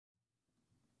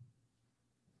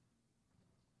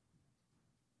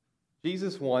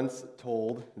Jesus once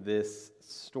told this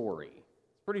story.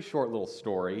 It's a pretty short little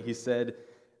story. He said,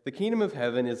 "The kingdom of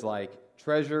heaven is like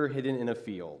treasure hidden in a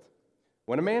field.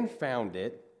 When a man found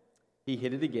it, he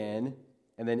hid it again,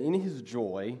 and then in his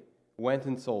joy went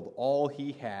and sold all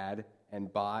he had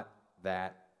and bought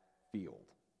that field."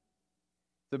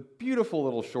 It's a beautiful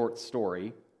little short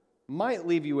story. Might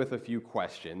leave you with a few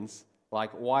questions,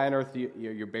 like why on earth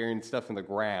you're burying stuff in the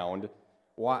ground?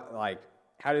 Why,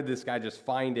 how did this guy just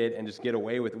find it and just get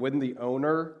away with it? Wouldn't the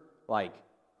owner,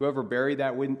 whoever buried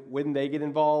that, wouldn't they get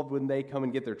involved? Wouldn't they come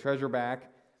and get their treasure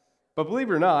back? But believe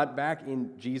it or not, back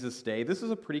in Jesus' day, this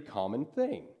is a pretty common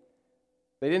thing.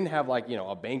 They didn't have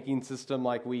a banking system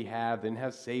like we have. They didn't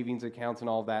have savings accounts and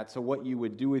all that. So what you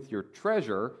would do with your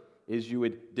treasure is you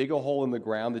would dig a hole in the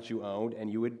ground that you owned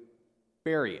and you would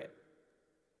bury it.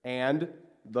 And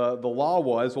the law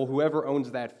was, well, whoever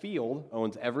owns that field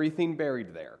owns everything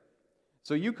buried there.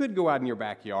 So you could go out in your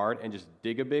backyard and just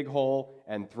dig a big hole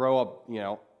and throw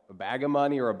a bag of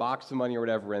money or a box of money or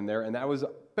whatever in there, and that was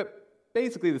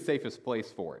basically the safest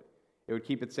place for it. It would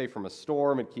keep it safe from a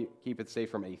storm, it would keep it safe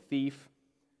from a thief.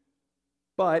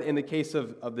 But in the case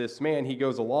of this man, he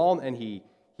goes along and he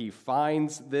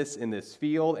finds this in this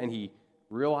field and he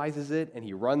realizes it and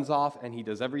he runs off and he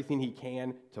does everything he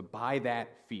can to buy that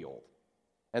field.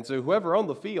 And so whoever owned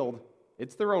the field,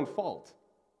 it's their own fault.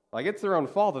 It's their own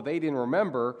fault that they didn't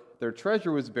remember their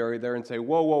treasure was buried there and say,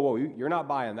 whoa, you're not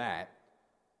buying that.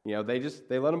 They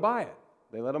let him buy it.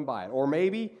 They let him buy it. Or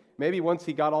maybe once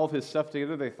he got all of his stuff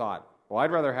together, they thought, well,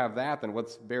 I'd rather have that than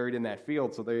what's buried in that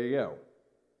field, so there you go.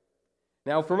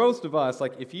 Now, for most of us,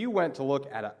 if you went to look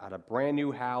at a brand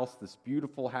new house, this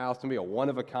beautiful house, maybe a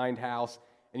one-of-a-kind house,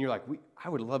 and you're like, I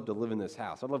would love to live in this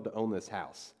house. I'd love to own this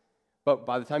house. But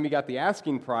by the time you got the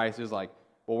asking price, it was like,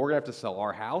 well, we're going to have to sell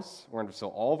our house, we're going to have to sell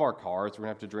all of our cars, we're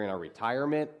going to have to drain our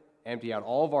retirement, empty out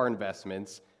all of our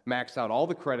investments, max out all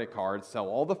the credit cards, sell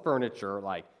all the furniture.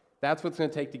 That's what's going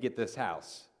to take to get this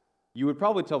house. You would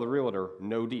probably tell the realtor,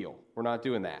 no deal, we're not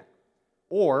doing that.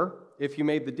 Or, if you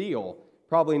made the deal,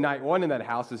 probably night one in that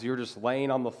house is you're just laying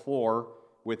on the floor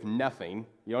with nothing.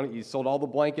 You sold all the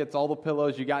blankets, all the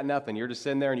pillows, you got nothing. You're just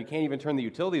sitting there and you can't even turn the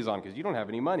utilities on because you don't have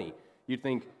any money. You'd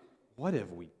think, what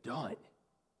have we done?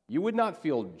 You would not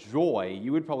feel joy.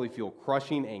 You would probably feel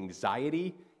crushing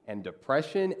anxiety and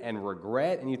depression and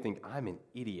regret, and you think, I'm an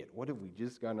idiot. What have we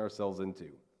just gotten ourselves into?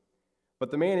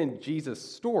 But the man in Jesus'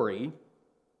 story,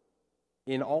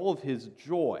 in all of his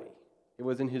joy, it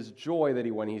was in his joy that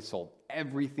he sold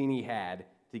everything he had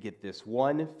to get this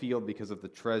one field because of the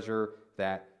treasure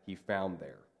that he found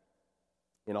there.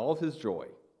 In all of his joy.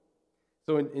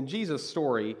 So in Jesus'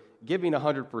 story, giving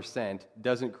 100%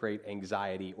 doesn't create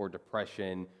anxiety or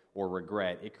depression or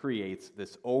regret. It creates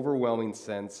this overwhelming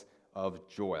sense of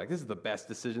joy. This is the best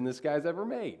decision this guy's ever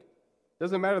made.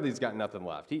 Doesn't matter that he's got nothing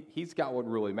left. He's got what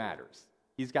really matters.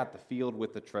 He's got the field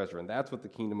with the treasure, and that's what the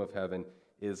kingdom of heaven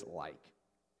is like.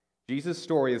 Jesus'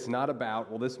 story is not about,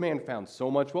 well, this man found so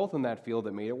much wealth in that field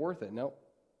that made it worth it. No,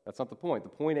 that's not the point. The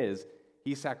point is,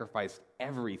 he sacrificed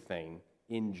everything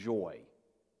in joy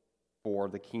for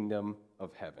the kingdom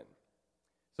of heaven.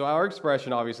 So our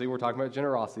expression, obviously, we're talking about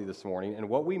generosity this morning, and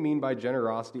what we mean by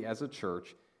generosity as a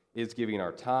church is giving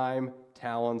our time,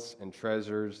 talents, and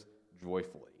treasures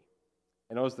joyfully.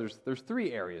 And notice there's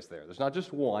three areas there. There's not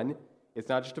just one. It's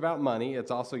not just about money.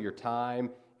 It's also your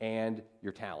time and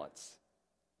your talents.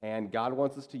 And God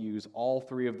wants us to use all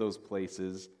three of those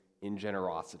places in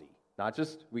generosity.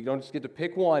 We don't just get to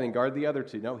pick one and guard the other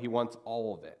two. No, he wants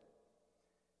all of it.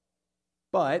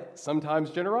 But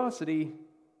sometimes generosity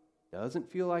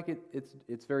doesn't feel like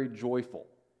it's very joyful,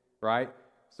 right?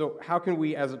 So how can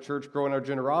we as a church grow in our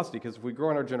generosity? Because if we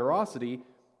grow in our generosity,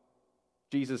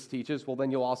 Jesus teaches, well, then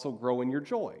you'll also grow in your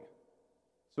joy.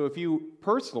 So if you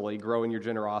personally grow in your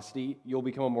generosity, you'll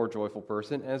become a more joyful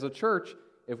person. And as a church,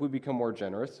 if we become more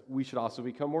generous, we should also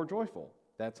become more joyful.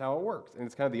 That's how it works. And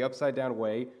it's kind of the upside-down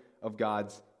way of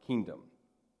God's kingdom.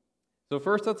 So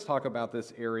first, let's talk about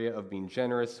this area of being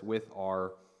generous with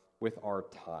our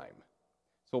time.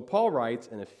 So Paul writes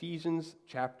in Ephesians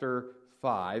chapter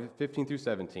 5, 15 through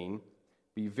 17,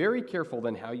 "Be very careful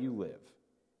then how you live,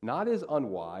 not as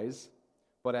unwise,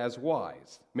 but as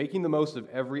wise, making the most of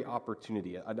every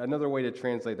opportunity." Another way to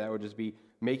translate that would just be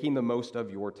making the most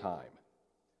of your time,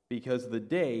 because the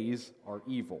days are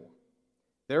evil.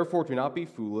 Therefore, do not be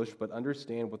foolish, but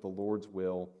understand what the Lord's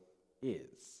will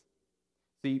is.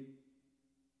 See,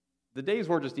 the days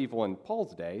weren't just evil in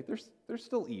Paul's day. They're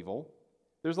still evil.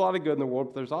 There's a lot of good in the world,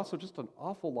 but there's also just an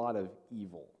awful lot of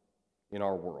evil in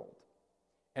our world.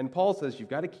 And Paul says you've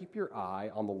got to keep your eye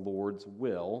on the Lord's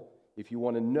will. if you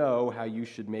want to know how you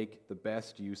should make the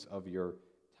best use of your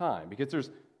time. Because there's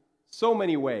so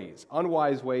many ways,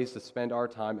 unwise ways to spend our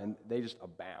time, and they just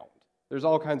abound. There's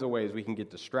all kinds of ways we can get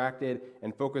distracted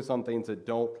and focus on things that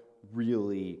don't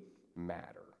really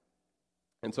matter.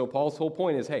 And so Paul's whole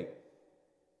point is, hey,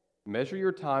 measure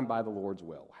your time by the Lord's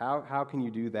will. How can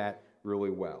you do that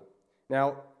really well?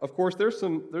 Now, of course, there's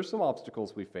some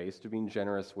obstacles we face to being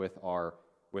generous with our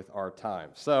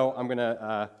time. So I'm going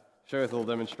to show you with a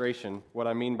little demonstration what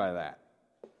I mean by that.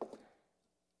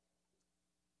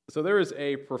 So there was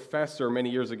a professor many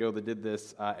years ago that did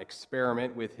this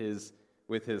experiment with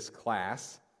his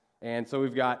class. And so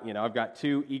we've got, I've got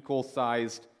 2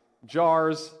 equal-sized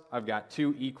jars. I've got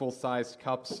 2 equal-sized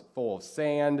cups full of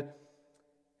sand.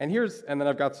 And then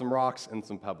I've got some rocks and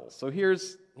some pebbles. So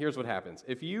here's what happens.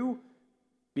 If you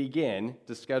begin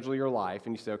to schedule your life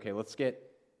and you say, okay, let's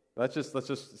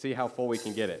just see how full we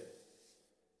can get it.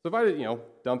 So if I,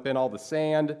 dump in all the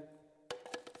sand,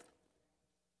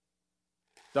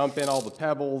 dump in all the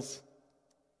pebbles,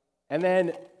 and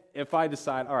then if I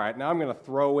decide, all right, now I'm going to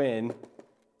throw in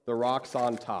the rocks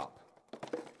on top.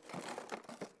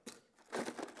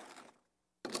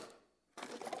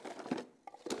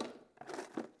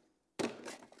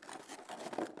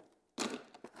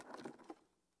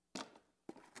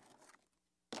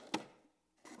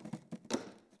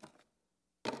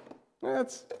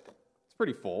 It's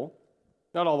pretty full.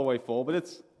 Not all the way full, but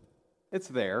it's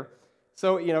there.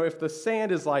 So, if the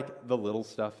sand is like the little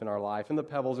stuff in our life, and the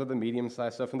pebbles are the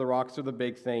medium-sized stuff, and the rocks are the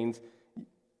big things,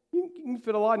 you can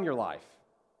fit a lot in your life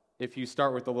if you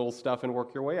start with the little stuff and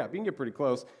work your way up. You can get pretty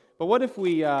close. But what if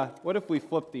we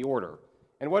flip the order?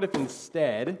 And what if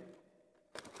instead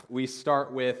we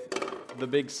start with the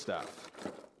big stuff?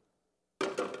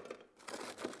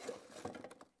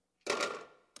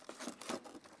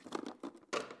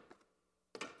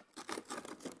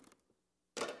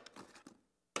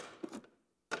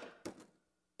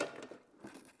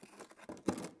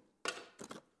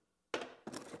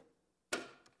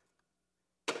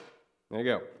 There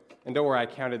you go. And don't worry, I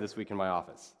counted this week in my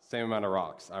office. Same amount of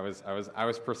rocks. I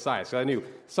was precise. So I knew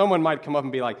someone might come up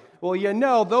and be like,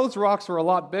 well, those rocks were a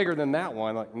lot bigger than that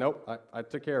one. Like, nope, I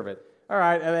took care of it. All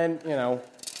right, and then,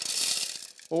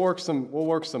 we'll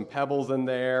work some pebbles in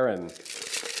there and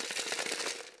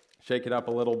shake it up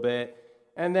a little bit.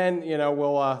 And then,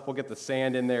 we'll get the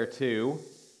sand in there too.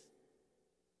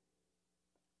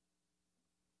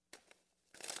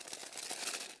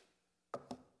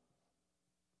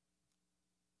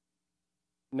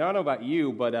 Now, I don't know about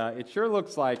you, but it sure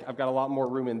looks like I've got a lot more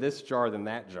room in this jar than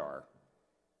that jar.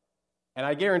 And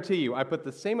I guarantee you, I put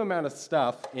the same amount of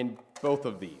stuff in both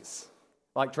of these.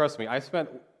 Like, trust me, I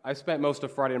spent most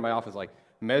of Friday in my office, like,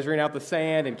 measuring out the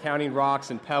sand and counting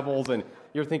rocks and pebbles, and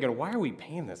you're thinking, why are we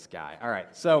paying this guy? All right,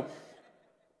 so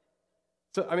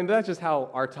that's just how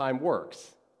our time works.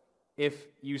 If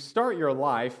you start your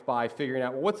life by figuring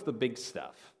out, well, what's the big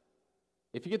stuff?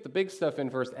 If you get the big stuff in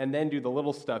first and then do the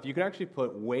little stuff, you can actually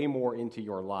put way more into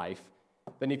your life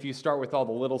than if you start with all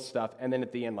the little stuff and then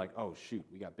at the end like, oh, shoot,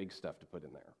 we got big stuff to put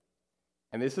in there.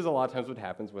 And this is a lot of times what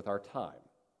happens with our time,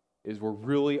 is we're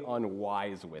really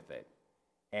unwise with it.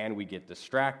 And we get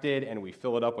distracted and we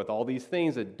fill it up with all these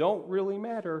things that don't really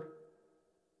matter.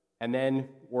 And then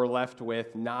we're left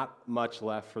with not much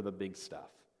left for the big stuff.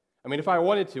 If I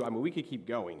wanted to, we could keep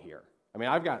going here.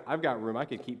 I've got room. I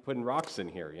could keep putting rocks in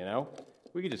here,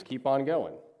 We could just keep on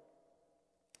going.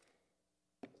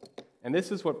 And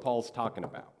this is what Paul's talking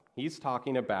about. He's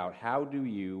talking about how do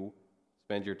you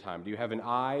spend your time? Do you have an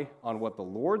eye on what the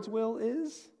Lord's will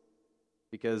is?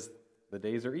 Because the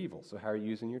days are evil, so how are you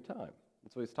using your time?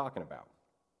 That's what he's talking about.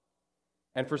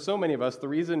 And for so many of us, the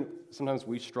reason sometimes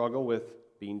we struggle with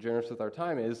being generous with our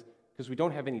time is because we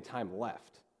don't have any time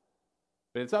left.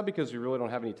 But it's not because we really don't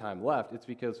have any time left. It's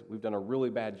because we've done a really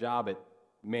bad job at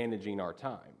managing our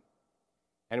time.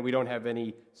 And we don't have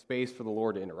any space for the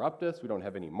Lord to interrupt us. We don't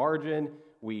have any margin.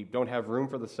 We don't have room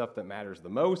for the stuff that matters the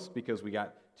most because we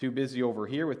got too busy over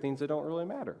here with things that don't really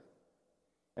matter.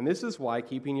 And this is why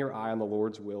keeping your eye on the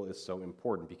Lord's will is so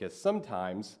important, because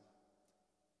sometimes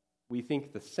we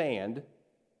think the sand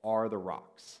are the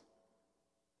rocks.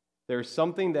 There's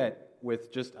something that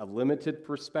with just a limited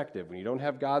perspective, when you don't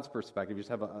have God's perspective, you just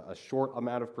have a short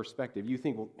amount of perspective, you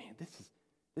think, well, man,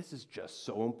 this is just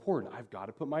so important. I've got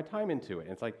to put my time into it.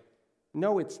 And it's like,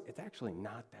 no, it's actually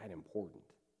not that important.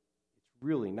 It's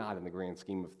really not in the grand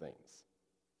scheme of things.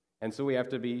 And so we have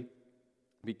to be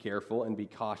careful and be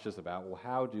cautious about, well,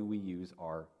 how do we use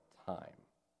our time?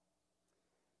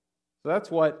 So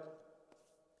that's what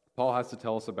Paul has to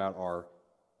tell us about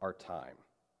our time.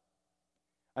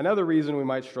 Another reason we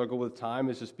might struggle with time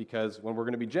is just because when we're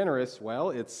going to be generous,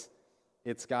 well, it's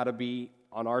got to be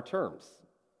on our terms.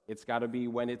 It's got to be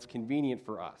when it's convenient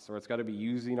for us, or it's got to be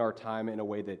using our time in a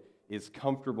way that is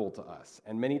comfortable to us.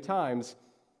 And many times,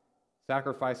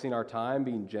 sacrificing our time,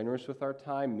 being generous with our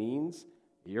time means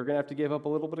you're going to have to give up a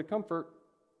little bit of comfort.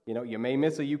 You may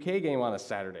miss a UK game on a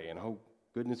Saturday, and oh,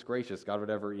 goodness gracious, God would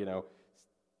ever,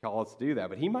 call us to do that.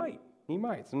 But He might. He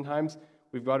might. Sometimes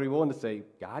we've got to be willing to say,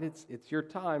 God, it's your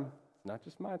time. It's not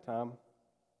just my time.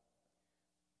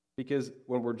 Because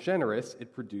when we're generous,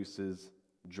 it produces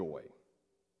joy.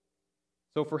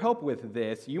 So for help with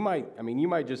this, you might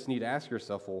just need to ask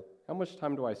yourself, well, how much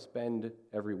time do I spend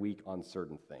every week on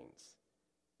certain things?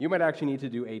 You might actually need to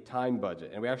do a time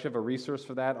budget, and we actually have a resource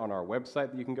for that on our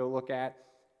website that you can go look at.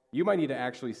 You might need to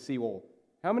actually see, well,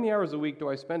 how many hours a week do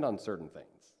I spend on certain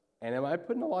things? And am I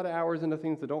putting a lot of hours into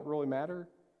things that don't really matter?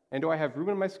 And do I have room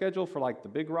in my schedule for like the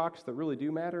big rocks that really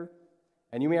do matter?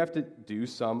 And you may have to do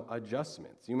some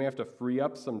adjustments. You may have to free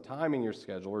up some time in your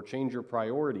schedule or change your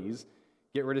priorities,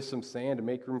 get rid of some sand and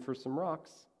make room for some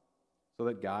rocks so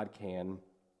that God can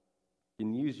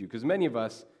use you. Because many of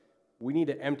us, we need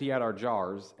to empty out our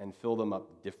jars and fill them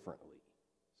up differently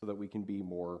so that we can be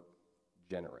more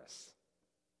generous.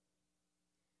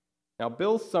 Now,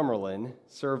 Bill Summerlin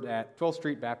served at 12th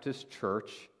Street Baptist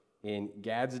Church in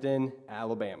Gadsden,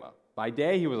 Alabama. By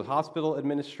day, he was a hospital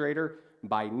administrator.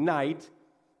 By night,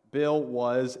 Bill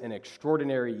was an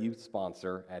extraordinary youth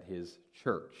sponsor at his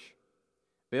church.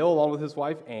 Bill, along with his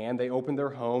wife Ann, they opened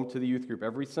their home to the youth group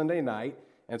every Sunday night,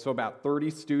 and so about 30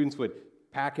 students would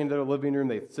pack into their living room,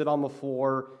 they'd sit on the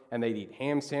floor, and they'd eat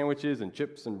ham sandwiches and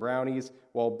chips and brownies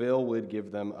while Bill would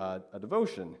give them a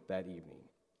devotion that evening.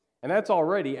 And that's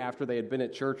already after they had been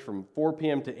at church from 4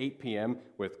 p.m. to 8 p.m.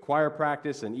 with choir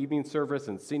practice and evening service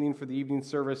and singing for the evening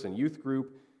service and youth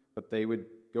group, but they would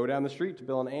go down the street to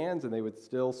Bill and Ann's, and they would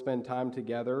still spend time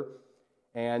together.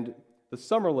 And the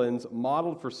Summerlins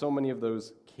modeled for so many of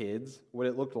those kids what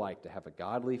it looked like to have a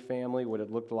godly family, what it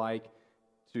looked like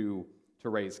to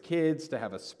raise kids, to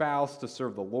have a spouse, to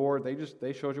serve the Lord.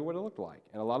 They showed you what it looked like.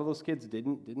 And a lot of those kids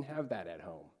didn't have that at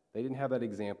home. They didn't have that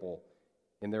example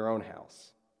in their own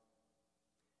house.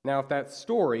 Now, if that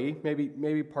story,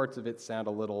 maybe parts of it sound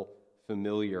a little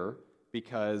familiar,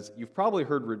 because you've probably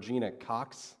heard Regina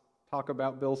Cox talk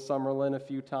about Bill Summerlin a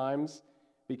few times,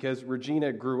 because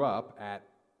Regina grew up at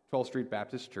 12th Street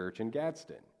Baptist Church in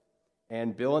Gadsden.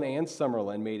 And Bill and Ann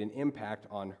Summerlin made an impact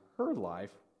on her life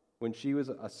when she was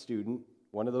a student,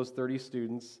 one of those 30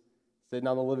 students, sitting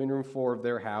on the living room floor of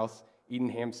their house, eating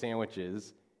ham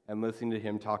sandwiches, and listening to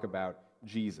him talk about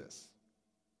Jesus.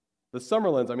 The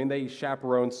Summerlins, they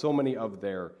chaperoned so many of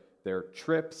their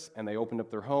trips, and they opened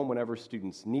up their home whenever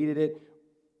students needed it.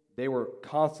 They were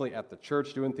constantly at the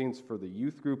church doing things for the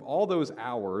youth group. All those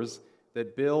hours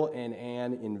that Bill and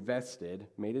Ann invested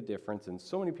made a difference in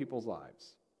so many people's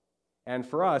lives. And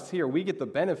for us here, we get the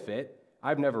benefit.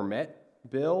 I've never met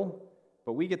Bill,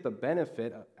 but we get the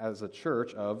benefit as a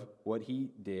church of what he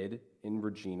did in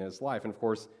Regina's life. And of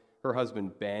course, her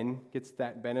husband Ben gets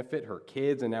that benefit, her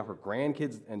kids, and now her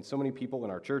grandkids, and so many people in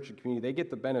our church and community, they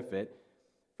get the benefit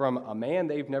from a man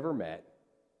they've never met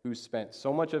who spent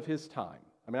so much of his time.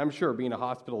 I'm sure being a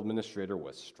hospital administrator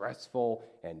was stressful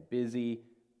and busy,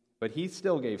 but he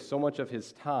still gave so much of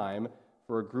his time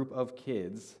for a group of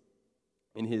kids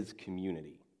in his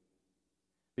community.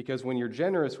 Because when you're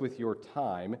generous with your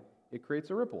time, it creates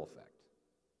a ripple effect.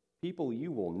 People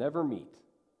you will never meet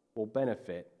will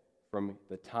benefit from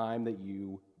the time that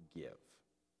you give.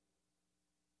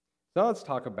 So now let's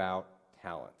talk about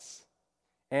talents.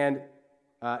 And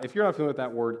if you're not familiar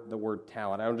with the word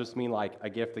talent, I don't just mean like a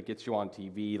gift that gets you on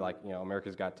TV, like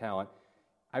America's Got Talent.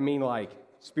 I mean like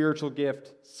spiritual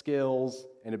gift, skills,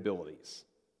 and abilities.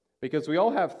 Because we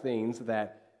all have things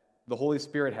that the Holy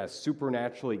Spirit has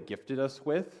supernaturally gifted us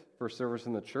with for service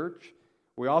in the church.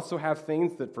 We also have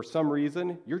things that for some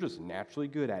reason, you're just naturally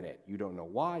good at it. You don't know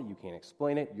why, you can't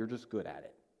explain it, you're just good at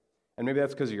it. And maybe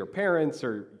that's because of your parents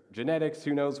or genetics,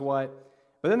 who knows what.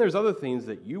 But then there's other things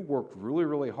that you worked really,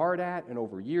 really hard at, and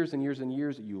over years and years and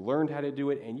years, you learned how to do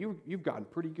it, and you've gotten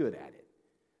pretty good at it.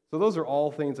 So those are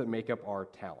all things that make up our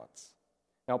talents.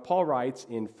 Now, Paul writes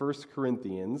in 1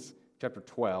 Corinthians chapter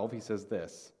 12, he says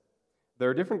this: "There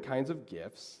are different kinds of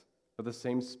gifts, but the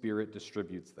same Spirit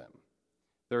distributes them.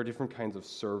 There are different kinds of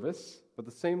service, but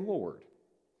the same Lord.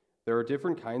 There are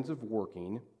different kinds of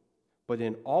working, but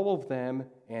in all of them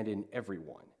and in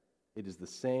everyone, it is the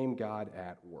same God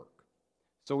at work."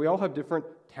 So we all have different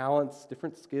talents,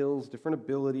 different skills, different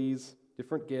abilities,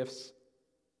 different gifts,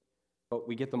 but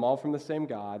we get them all from the same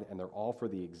God, and they're all for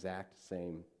the exact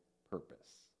same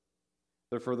purpose.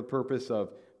 They're for the purpose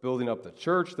of building up the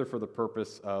church. They're for the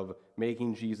purpose of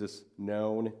making Jesus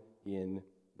known in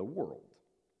the world.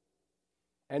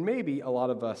 And maybe a lot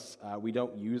of us, we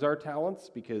don't use our talents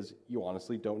because you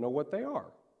honestly don't know what they are,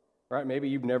 right? Maybe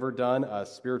you've never done a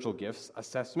spiritual gifts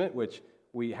assessment, which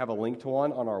we have a link to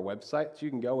one on our website. So you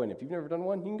can go in. If you've never done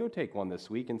one, you can go take one this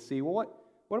week and see, well,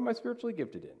 what am I spiritually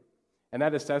gifted in? And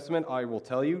that assessment, I will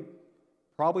tell you,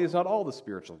 probably is not all the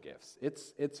spiritual gifts.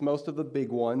 It's most of the big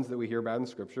ones that we hear about in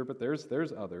Scripture, but there's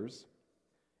others.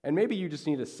 And maybe you just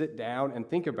need to sit down and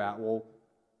think about, well,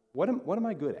 what am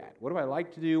I good at? What do I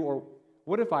like to do? Or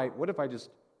what if I just,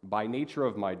 by nature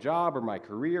of my job or my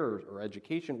career or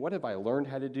education, what have I learned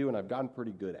how to do and I've gotten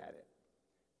pretty good at it?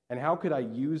 And how could I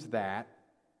use that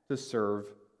to serve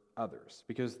others?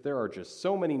 Because there are just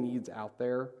so many needs out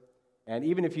there. And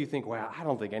even if you think, well, I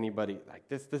don't think anybody, like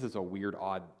this is a weird,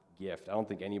 odd gift. I don't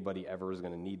think anybody ever is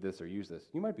going to need this or use this.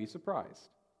 You might be surprised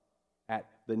at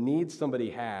the needs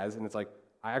somebody has, and it's like,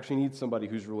 I actually need somebody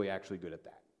who's really actually good at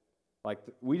that. Like,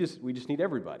 we just need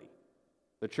everybody.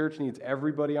 The church needs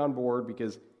everybody on board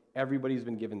because everybody's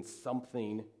been given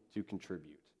something to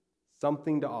contribute,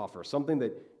 something to offer, something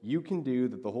that you can do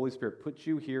that the Holy Spirit puts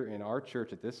you here in our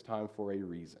church at this time for a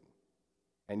reason.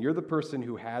 And you're the person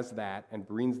who has that and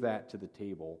brings that to the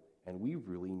table, and we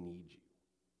really need you.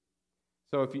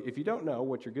 So if you don't know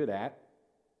what you're good at,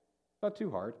 it's not too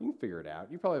hard. You can figure it out.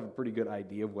 You probably have a pretty good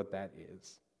idea of what that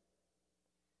is.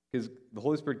 Because the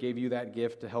Holy Spirit gave you that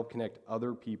gift to help connect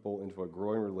other people into a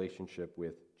growing relationship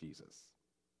with Jesus.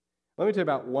 Let me tell you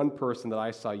about one person that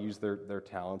I saw use their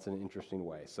talents in an interesting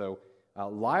way. So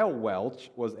Lyle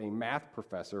Welch was a math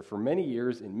professor for many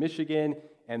years in Michigan,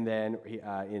 and then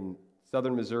in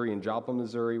southern Missouri, in Joplin,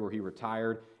 Missouri, where he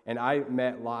retired. And I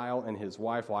met Lyle and his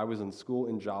wife while I was in school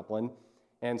in Joplin.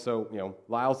 And so,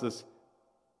 Lyle's this,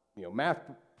 math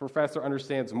professor,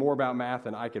 understands more about math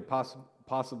than I could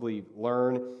possibly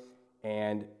learn.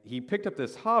 And he picked up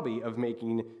this hobby of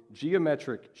making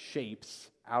geometric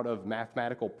shapes out of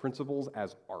mathematical principles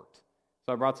as art.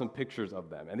 So I brought some pictures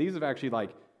of them. And these have actually,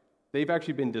 they've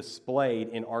actually been displayed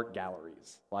in art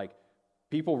galleries. Like,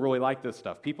 people really like this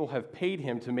stuff. People have paid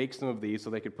him to make some of these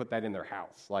so they could put that in their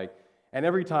house. And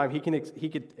every time he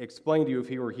could explain to you, if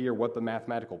he were here, what the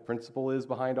mathematical principle is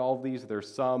behind all of these.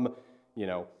 There's some,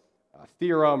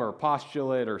 theorem or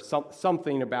postulate or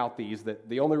something about these that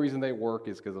the only reason they work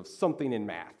is because of something in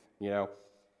math,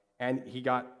 And he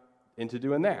got into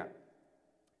doing that.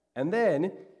 And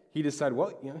then he decided,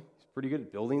 well, he's pretty good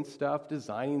at building stuff,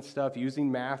 designing stuff,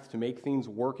 using math to make things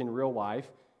work in real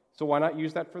life. So why not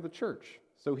use that for the church?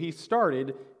 So he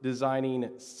started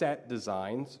designing set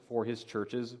designs for his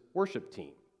church's worship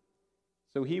team.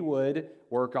 So he would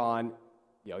work on,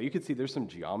 you can see there's some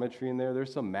geometry in there.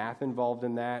 There's some math involved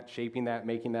in that, shaping that,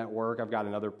 making that work. I've got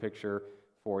another picture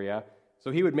for you. So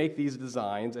he would make these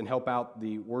designs and help out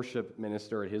the worship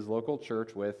minister at his local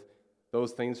church with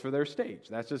those things for their stage.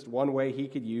 That's just one way he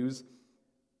could use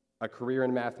a career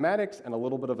in mathematics and a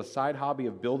little bit of a side hobby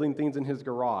of building things in his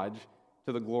garage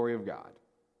to the glory of God.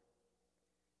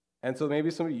 And so maybe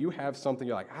some of you have something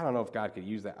you're like, I don't know if God could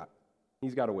use that.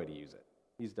 He's got a way to use it.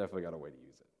 He's definitely got a way to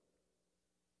use it.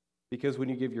 Because when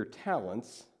you give your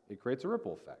talents, it creates a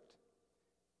ripple effect.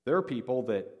 There are people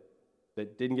that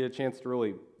didn't get a chance to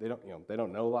really, they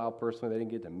don't know Lyle personally, they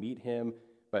didn't get to meet him,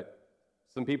 but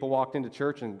some people walked into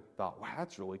church and thought, wow,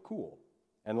 that's really cool.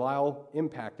 And Lyle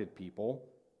impacted people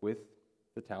with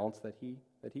the talents that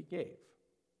he gave.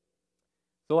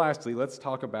 So lastly, let's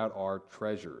talk about our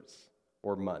treasures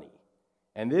or money.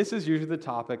 And this is usually the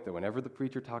topic that whenever the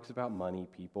preacher talks about money,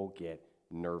 people get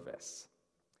nervous.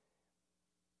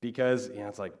 Because,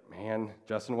 it's like, man,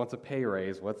 Justin wants a pay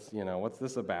raise. What's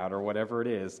this about? Or whatever it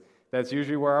is. That's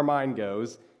usually where our mind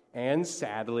goes. And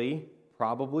sadly,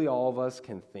 probably all of us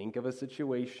can think of a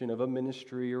situation of a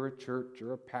ministry or a church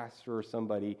or a pastor or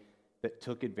somebody that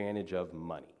took advantage of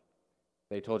money.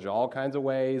 They told you all kinds of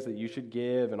ways that you should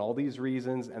give and all these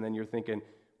reasons, and then you're thinking,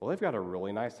 well, they've got a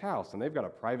really nice house, and they've got a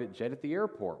private jet at the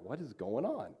airport. What is going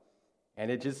on? And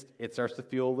it starts to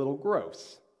feel a little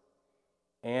gross.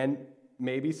 And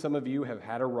maybe some of you have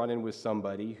had a run-in with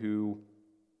somebody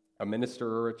a minister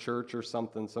or a church or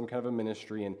something, some kind of a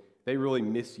ministry, and they really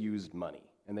misused money,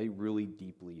 and they really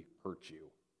deeply hurt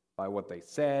you by what they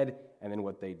said and then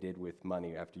what they did with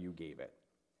money after you gave it.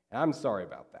 And I'm sorry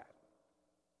about that.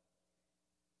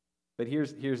 But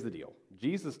here's the deal.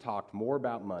 Jesus talked more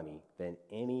about money than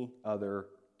any other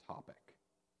topic.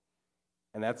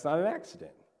 And that's not an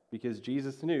accident, because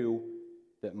Jesus knew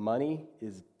that money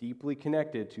is deeply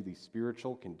connected to the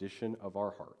spiritual condition of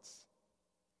our hearts.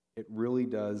 It really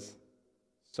does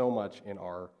so much in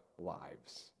our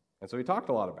lives. And so he talked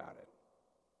a lot about it.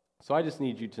 So I just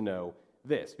need you to know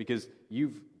this, because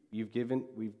you've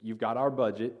got our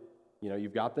budget,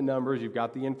 you've got the numbers, you've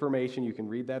got the information, you can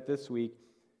read that this week.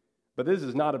 But this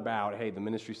is not about, hey, the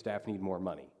ministry staff need more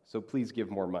money, so please give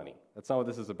more money. That's not what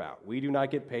this is about. We do not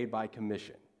get paid by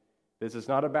commission. This is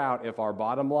not about if our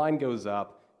bottom line goes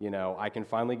up, I can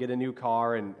finally get a new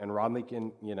car and Rodney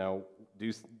can,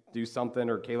 do something,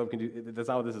 or Caleb can do. That's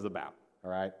not what this is about,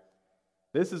 all right?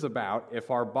 This is about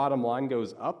if our bottom line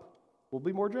goes up, we'll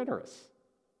be more generous.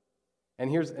 And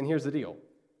here's the deal.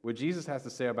 What Jesus has to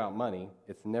say about money,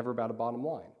 it's never about a bottom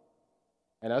line.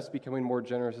 And us becoming more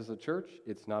generous as a church,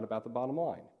 it's not about the bottom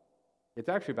line. It's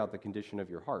actually about the condition of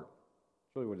your heart.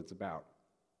 That's really what it's about.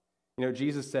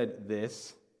 Jesus said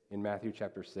this in Matthew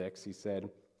chapter 6. He said,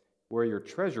 "Where your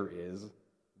treasure is,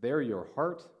 there your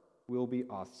heart will be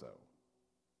also."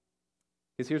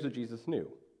 Because here's what Jesus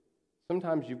knew.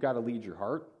 Sometimes you've got to lead your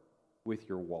heart with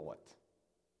your wallet.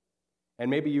 And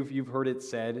maybe you've heard it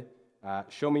said,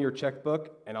 show me your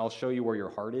checkbook and I'll show you where your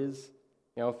heart is.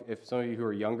 If some of you who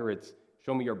are younger, it's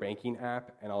show me your banking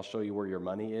app and I'll show you where your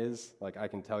money is. Like, I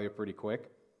can tell you pretty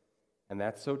quick. And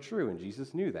that's so true, and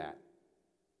Jesus knew that.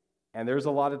 And there's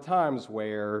a lot of times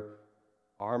where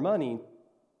our money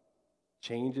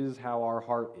changes how our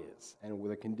heart is and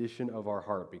with the condition of our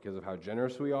heart because of how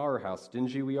generous we are or how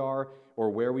stingy we are or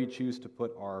where we choose to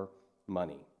put our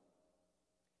money.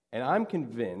 And I'm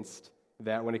convinced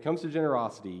that when it comes to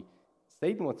generosity,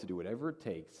 Satan wants to do whatever it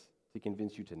takes to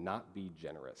convince you to not be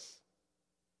generous.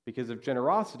 Because if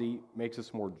generosity makes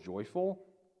us more joyful,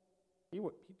 he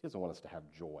doesn't want us to have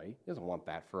joy. He doesn't want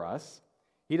that for us.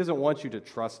 He doesn't want you to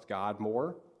trust God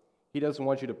more. He doesn't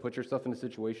want you to put yourself in a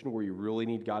situation where you really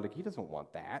need God. He doesn't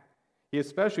want that. He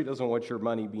especially doesn't want your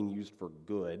money being used for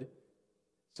good.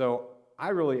 So I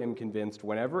really am convinced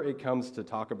whenever it comes to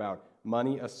talk about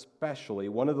money especially,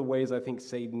 one of the ways I think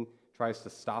Satan tries to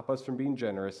stop us from being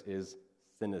generous is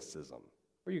cynicism.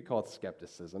 Or you call it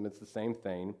skepticism. It's the same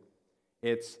thing.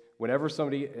 It's whenever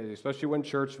somebody, especially when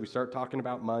church, we start talking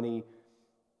about money,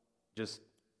 just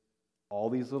all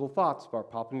these little thoughts start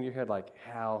popping in your head like,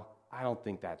 Hal, I don't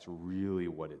think that's really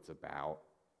what it's about.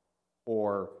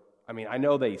 Or, I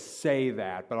know they say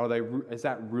that, but is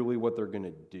that really what they're going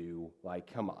to do?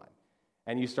 Like, come on.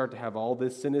 And you start to have all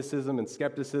this cynicism and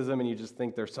skepticism, and you just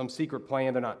think there's some secret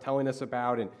plan they're not telling us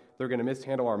about, and they're going to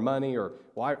mishandle our money, or,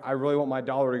 well, I really want my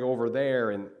dollar to go over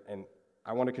there, and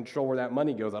I want to control where that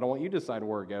money goes. I don't want you to decide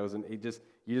where it goes. And you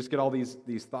just get all these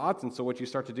thoughts, and so what you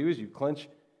start to do is you clench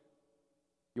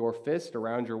your fist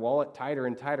around your wallet tighter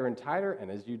and tighter and tighter,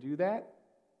 and as you do that,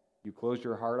 you close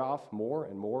your heart off more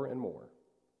and more and more.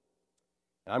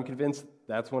 And I'm convinced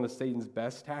that's one of Satan's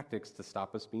best tactics to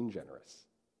stop us being generous.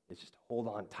 It's just hold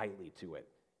on tightly to it.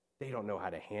 They don't know how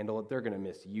to handle it. They're going to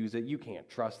misuse it. You can't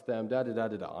trust them,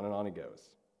 da-da-da-da-da, on and on it goes.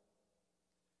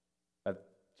 But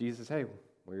Jesus, hey,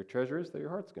 where your treasure is, there your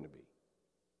heart's going to be.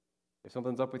 If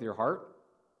something's up with your heart,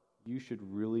 you should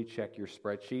really check your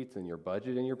spreadsheets and your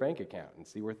budget and your bank account and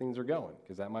see where things are going,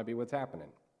 because that might be what's happening.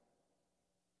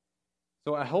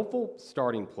 So a helpful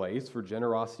starting place for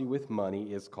generosity with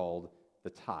money is called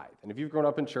the tithe. And if you've grown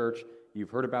up in church,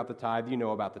 you've heard about the tithe, you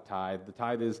know about the tithe. The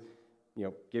tithe is,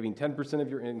 giving 10% of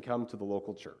your income to the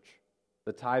local church.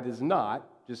 The tithe is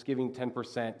not just giving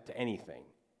 10% to anything.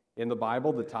 In the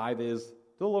Bible, the tithe is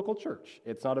the local church.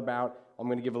 It's not about, I'm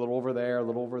going to give a little over there,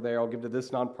 I'll give to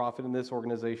this nonprofit and this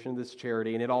organization, this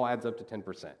charity, and it all adds up to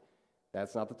 10%.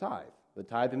 That's not the tithe. The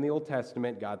tithe in the Old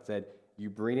Testament, God said, you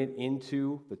bring it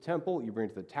into the temple, you bring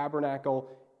it to the tabernacle,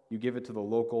 you give it to the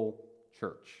local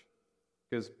church.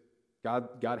 Because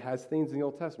God has things in the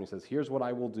Old Testament. He says, here's what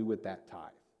I will do with that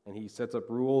tithe. And he sets up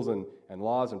rules and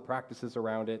laws and practices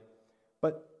around it.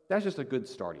 But that's just a good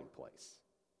starting place,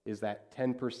 is that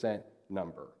 10%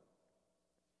 number.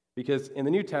 Because in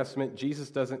the New Testament,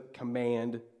 Jesus doesn't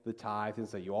command the tithe and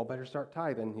say, you all better start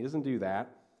tithing. He doesn't do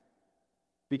that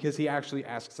because he actually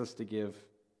asks us to give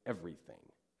everything.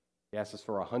 He asks us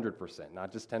for 100%,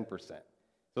 not just 10%.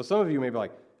 So some of you may be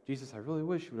like, Jesus, I really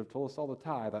wish you would have told us all the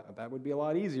tithe. That would be a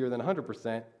lot easier than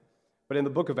 100%. But in the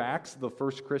book of Acts, the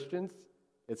first Christians,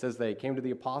 it says they came to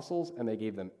the apostles and they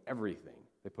gave them everything.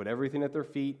 They put everything at their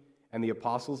feet, and the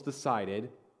apostles decided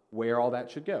where all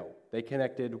that should go. They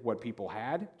connected what people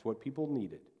had to what people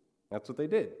needed. That's what they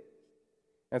did.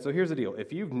 And so here's the deal.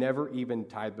 If you've never even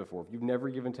tithed before, if you've never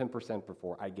given 10%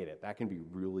 before, I get it. That can be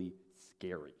really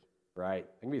scary, right?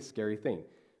 It can be a scary thing.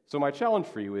 So my challenge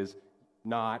for you is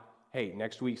not, hey,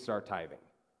 next week start tithing.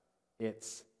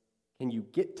 It's, can you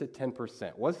get to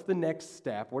 10%? What's the next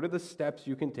step? What are the steps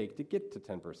you can take to get to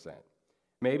 10%?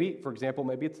 Maybe, for example,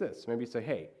 maybe it's this. Maybe you say,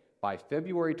 hey, by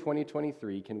February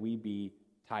 2023, can we be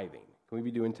tithing? Can we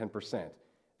be doing 10%?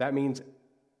 That means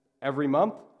every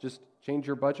month, just change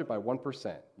your budget by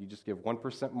 1%. You just give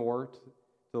 1% more to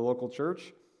the local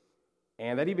church.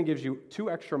 And that even gives you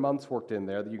 2 extra months worked in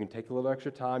there that you can take a little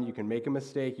extra time. You can make a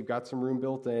mistake. You've got some room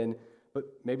built in. But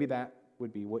maybe that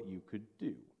would be what you could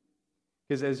do.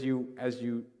 Because as you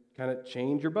kind of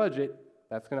change your budget,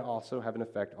 that's going to also have an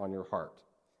effect on your heart.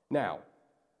 Now,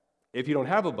 if you don't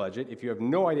have a budget, if you have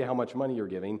no idea how much money you're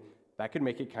giving, that could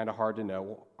make it kind of hard to know,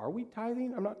 well, are we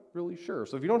tithing? I'm not really sure.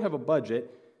 So if you don't have a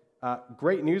budget,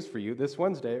 great news for you. This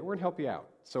Wednesday, we're going to help you out.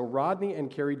 So Rodney and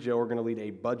Carrie Jo are going to lead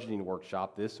a budgeting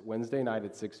workshop this Wednesday night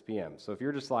at 6 p.m. So if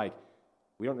you're just like,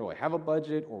 we don't really have a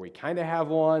budget, or we kind of have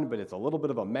one, but it's a little bit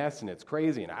of a mess and it's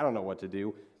crazy and I don't know what to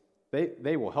do,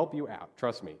 they will help you out.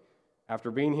 Trust me.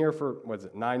 After being here for,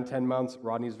 9-10 months,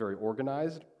 Rodney's very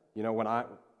organized. You know, when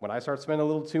I start spending a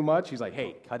little too much, he's like,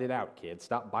 hey, cut it out, kid.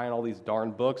 Stop buying all these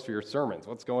darn books for your sermons.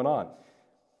 What's going on?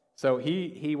 So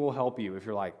he will help you if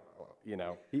you're like, you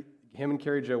know, him and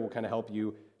Carrie Jo will kind of help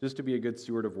you just to be a good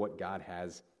steward of what God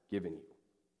has given you.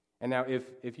 And now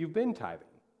if you've been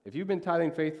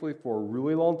tithing faithfully for a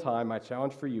really long time, my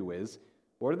challenge for you is,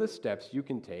 what are the steps you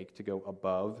can take to go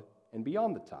above and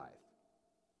beyond the tithe?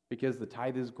 Because the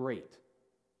tithe is great,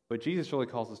 but Jesus really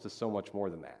calls us to so much more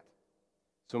than that.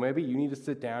 So maybe you need to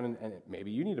sit down and maybe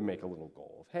you need to make a little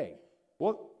goal of, hey,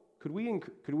 what could we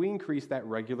increase that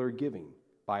regular giving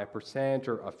by 1%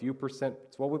 or a few percent?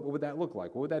 So what would that look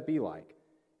like? What would that be like?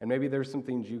 And maybe there's some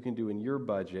things you can do in your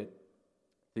budget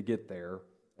to get there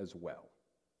as well.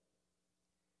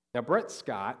 Now, Brett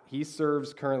Scott, he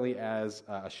serves currently as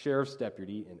a sheriff's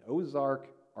deputy in Ozark,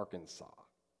 Arkansas.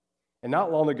 And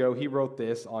not long ago, he wrote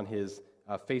this on his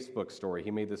Facebook story. He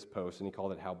made this post, and he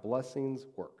called it How Blessings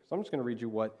Work. So I'm just going to read you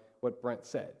what Brent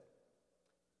said.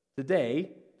 Today,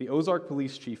 the Ozark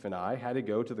police chief and I had to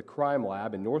go to the crime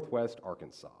lab in northwest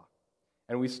Arkansas,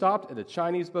 and we stopped at a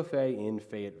Chinese buffet in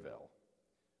Fayetteville.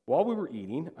 While we were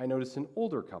eating, I noticed an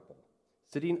older couple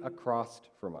sitting across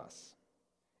from us.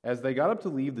 As they got up to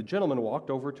leave, the gentleman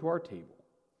walked over to our table.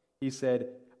 He said,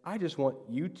 I just want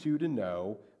you two to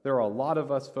know there are a lot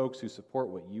of us folks who support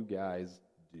what you guys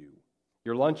do.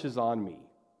 Your lunch is on me.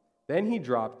 Then he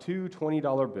dropped 2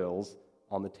 $20 bills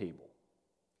on the table.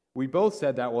 We both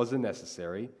said that wasn't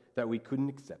necessary, that we couldn't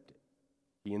accept it.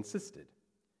 He insisted.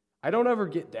 I don't ever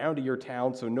get down to your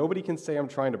town, so nobody can say I'm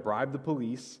trying to bribe the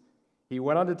police. He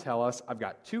went on to tell us, I've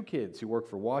got 2 kids who work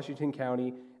for Washington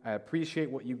County. I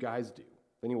appreciate what you guys do.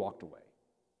 Then he walked away.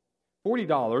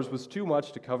 $40 was too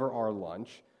much to cover our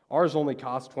lunch. Ours only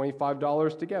cost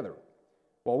 $25 together.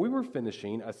 While we were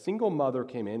finishing, a single mother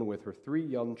came in with her 3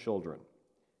 young children.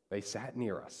 They sat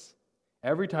near us.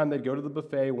 Every time they'd go to the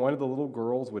buffet, one of the little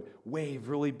girls would wave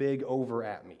really big over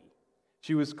at me.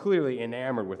 She was clearly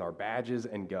enamored with our badges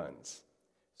and guns.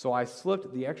 So I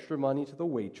slipped the extra money to the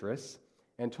waitress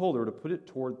and told her to put it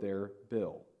toward their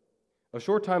bill. A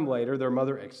short time later, their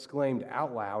mother exclaimed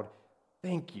out loud,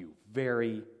 "Thank you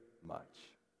very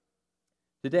much."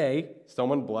 Today,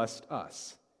 someone blessed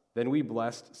us. Then we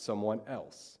blessed someone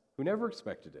else who never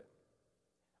expected it.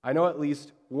 I know at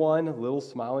least one little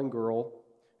smiling girl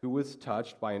who was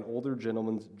touched by an older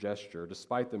gentleman's gesture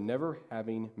despite them never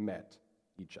having met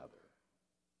each other.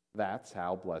 That's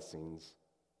how blessings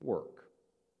work.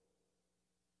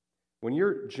 When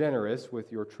you're generous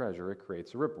with your treasure, it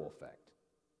creates a ripple effect.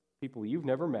 People you've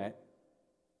never met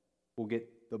will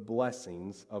get the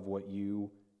blessings of what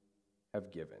you have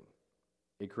given.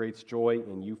 It creates joy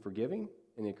in you forgiving,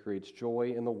 and it creates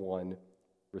joy in the one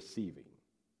receiving.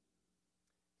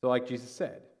 So like Jesus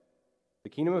said, the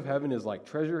kingdom of heaven is like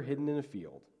treasure hidden in a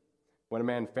field. When a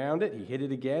man found it, he hid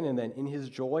it again, and then in his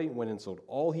joy went and sold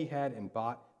all he had and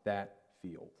bought that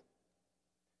field.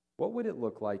 What would it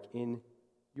look like in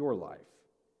your life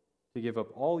to give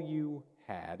up all you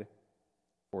had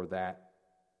for that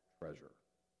treasure?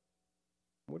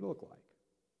 What would it look like?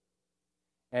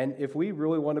 And if we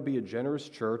really want to be a generous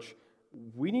church,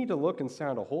 we need to look and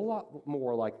sound a whole lot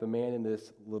more like the man in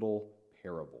this little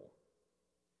parable,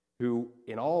 who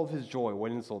in all of his joy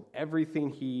went and sold everything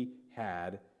he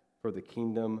had for the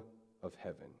kingdom of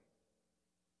heaven.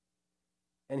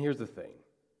 And here's the thing.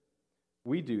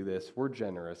 We do this, we're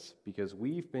generous, because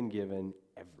we've been given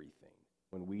everything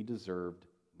when we deserved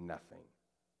nothing.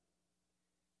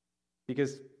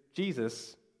 Because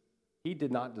Jesus, he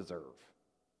did not deserve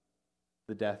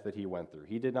the death that he went through.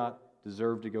 He did not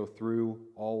deserve to go through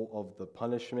all of the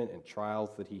punishment and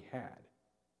trials that he had.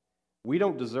 We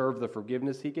don't deserve the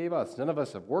forgiveness he gave us. None of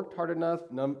us have worked hard enough.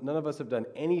 None of us have done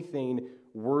anything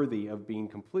worthy of being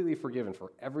completely forgiven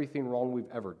for everything wrong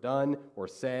we've ever done or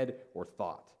said or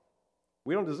thought.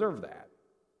 We don't deserve that.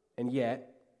 And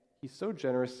yet, he's so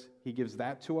generous, he gives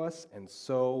that to us and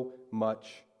so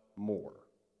much more.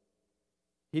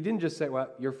 He didn't just say,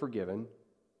 well, you're forgiven.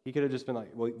 He could have just been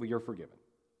like, well, you're forgiven.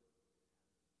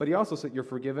 But he also said, you're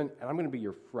forgiven, and I'm going to be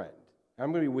your friend. And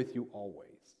I'm going to be with you always.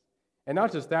 And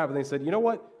not just that, but they said, you know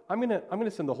what? I'm going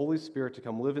to send the Holy Spirit to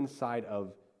come live inside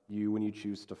of you when you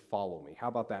choose to follow me. How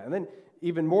about that? And then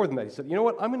even more than that, he said, you know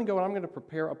what? I'm going to go and I'm going to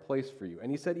prepare a place for you.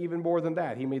 And he said even more than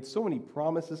that. He made so many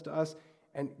promises to us,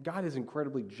 and God is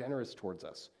incredibly generous towards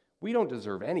us. We don't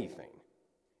deserve anything.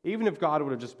 Even if God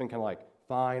would have just been kind of like,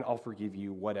 fine, I'll forgive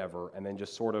you, whatever, and then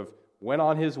just sort of went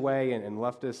on his way and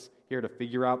left us here to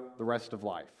figure out the rest of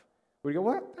life. We'd go,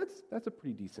 well, that's a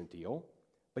pretty decent deal.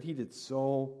 But he did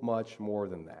so much more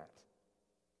than that.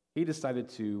 He decided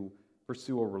to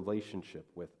pursue a relationship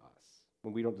with us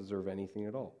when we don't deserve anything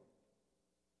at all.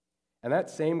 And that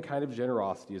same kind of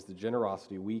generosity is the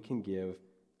generosity we can give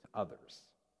to others.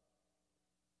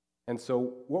 And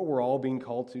so what we're all being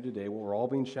called to today, what we're all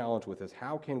being challenged with is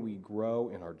how can we grow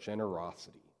in our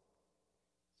generosity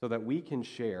so that we can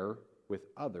share with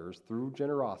others through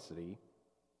generosity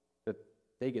that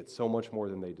they get so much more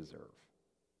than they deserve.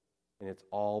 And it's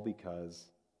all because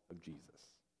of Jesus.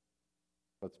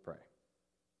 Let's pray.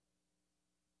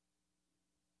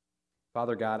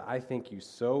 Father God, I thank you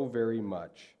so very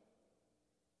much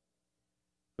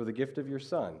for the gift of your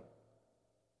Son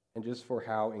and just for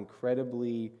how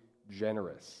incredibly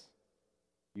generous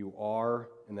you are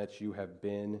and that you have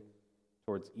been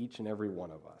towards each and every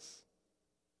one of us.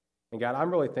 And God, I'm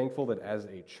really thankful that as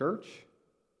a church,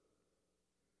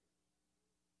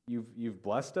 you've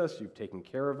blessed us, you've taken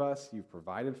care of us, you've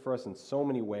provided for us in so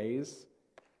many ways,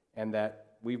 and that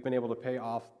we've been able to pay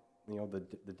off,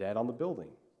 the debt on the building.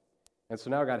 And so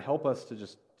now, God, help us to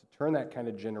turn that kind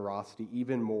of generosity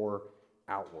even more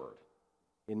outward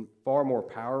in far more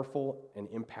powerful and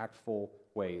impactful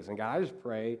ways. And God, I just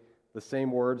pray the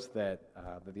same words that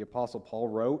the Apostle Paul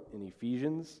wrote in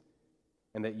Ephesians,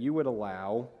 and that you would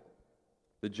allow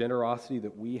the generosity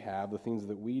that we have, the things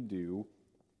that we do,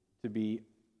 to be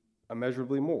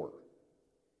immeasurably more.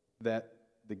 That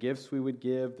the gifts we would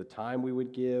give, the time we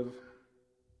would give,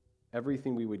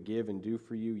 everything we would give and do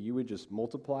for you, you would just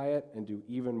multiply it and do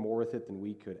even more with it than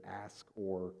we could ask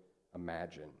or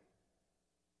imagine.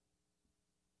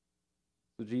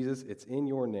 So Jesus, it's in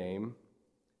your name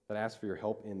that I ask for your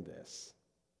help in this.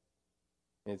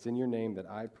 And it's in your name that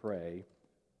I pray.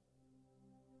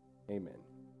 Amen.